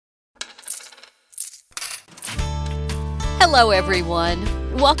Hello, everyone.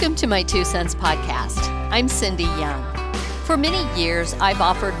 Welcome to my 2 Cents podcast. I'm Cindy Young. For many years, I've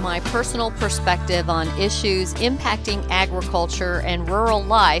offered my personal perspective on issues impacting agriculture and rural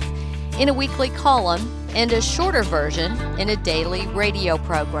life in a weekly column and a shorter version in a daily radio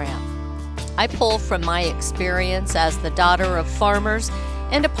program. I pull from my experience as the daughter of farmers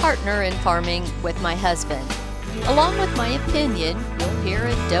and a partner in farming with my husband. Along with my opinion, you'll hear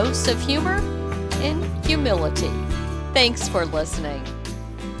a dose of humor and humility. Thanks for listening.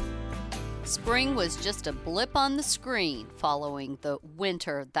 Spring was just a blip on the screen following the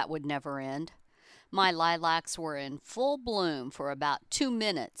winter that would never end. My lilacs were in full bloom for about 2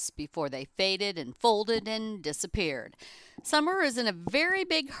 minutes before they faded and folded and disappeared. Summer is in a very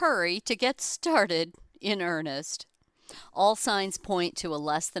big hurry to get started in earnest. All signs point to a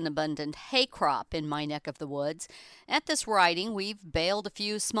less than abundant hay crop in my neck of the woods. At this writing, we've baled a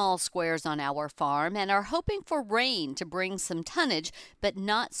few small squares on our farm and are hoping for rain to bring some tonnage, but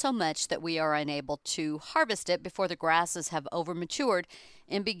not so much that we are unable to harvest it before the grasses have overmatured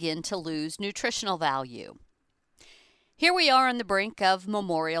and begin to lose nutritional value. Here we are on the brink of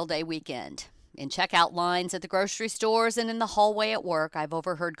Memorial Day weekend. In checkout lines at the grocery stores and in the hallway at work, I've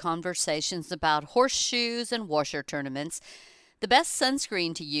overheard conversations about horseshoes and washer tournaments, the best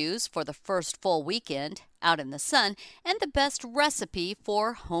sunscreen to use for the first full weekend out in the sun, and the best recipe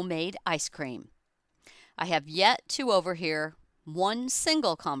for homemade ice cream. I have yet to overhear one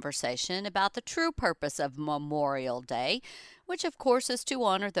single conversation about the true purpose of Memorial Day, which of course is to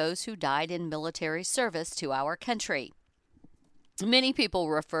honor those who died in military service to our country. Many people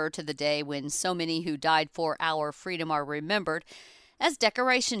refer to the day when so many who died for our freedom are remembered as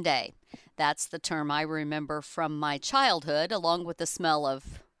Decoration Day. That's the term I remember from my childhood, along with the smell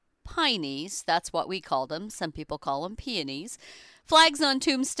of pineys. That's what we call them. Some people call them peonies. Flags on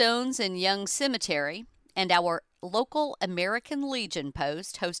tombstones in Young Cemetery, and our local American Legion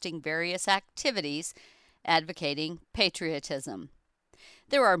post hosting various activities advocating patriotism.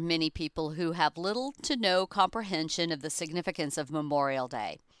 There are many people who have little to no comprehension of the significance of Memorial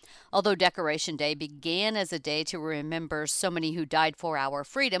Day. Although Decoration Day began as a day to remember so many who died for our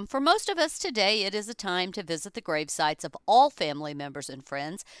freedom, for most of us today it is a time to visit the grave sites of all family members and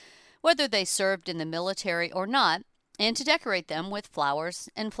friends, whether they served in the military or not, and to decorate them with flowers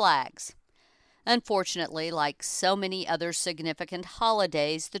and flags. Unfortunately, like so many other significant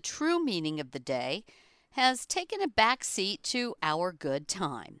holidays, the true meaning of the day has taken a back seat to our good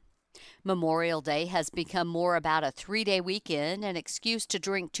time. Memorial Day has become more about a 3-day weekend, an excuse to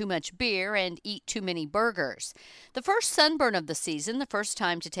drink too much beer and eat too many burgers. The first sunburn of the season, the first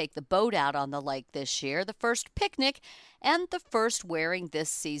time to take the boat out on the lake this year, the first picnic, and the first wearing this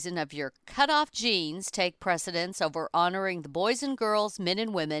season of your cut-off jeans take precedence over honoring the boys and girls, men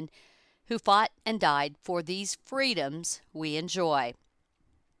and women who fought and died for these freedoms we enjoy.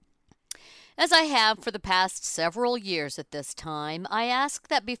 As I have for the past several years at this time, I ask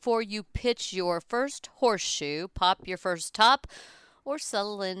that before you pitch your first horseshoe, pop your first top, or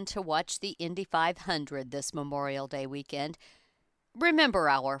settle in to watch the Indy 500 this Memorial Day weekend, remember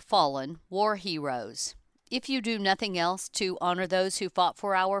our fallen war heroes. If you do nothing else to honor those who fought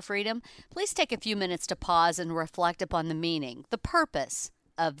for our freedom, please take a few minutes to pause and reflect upon the meaning, the purpose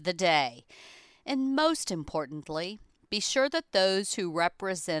of the day. And most importantly, be sure that those who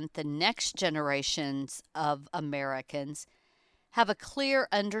represent the next generations of Americans have a clear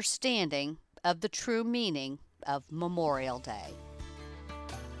understanding of the true meaning of Memorial Day.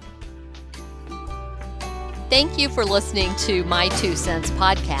 Thank you for listening to my 2 Cents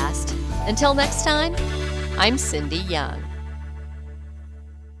podcast. Until next time, I'm Cindy Young.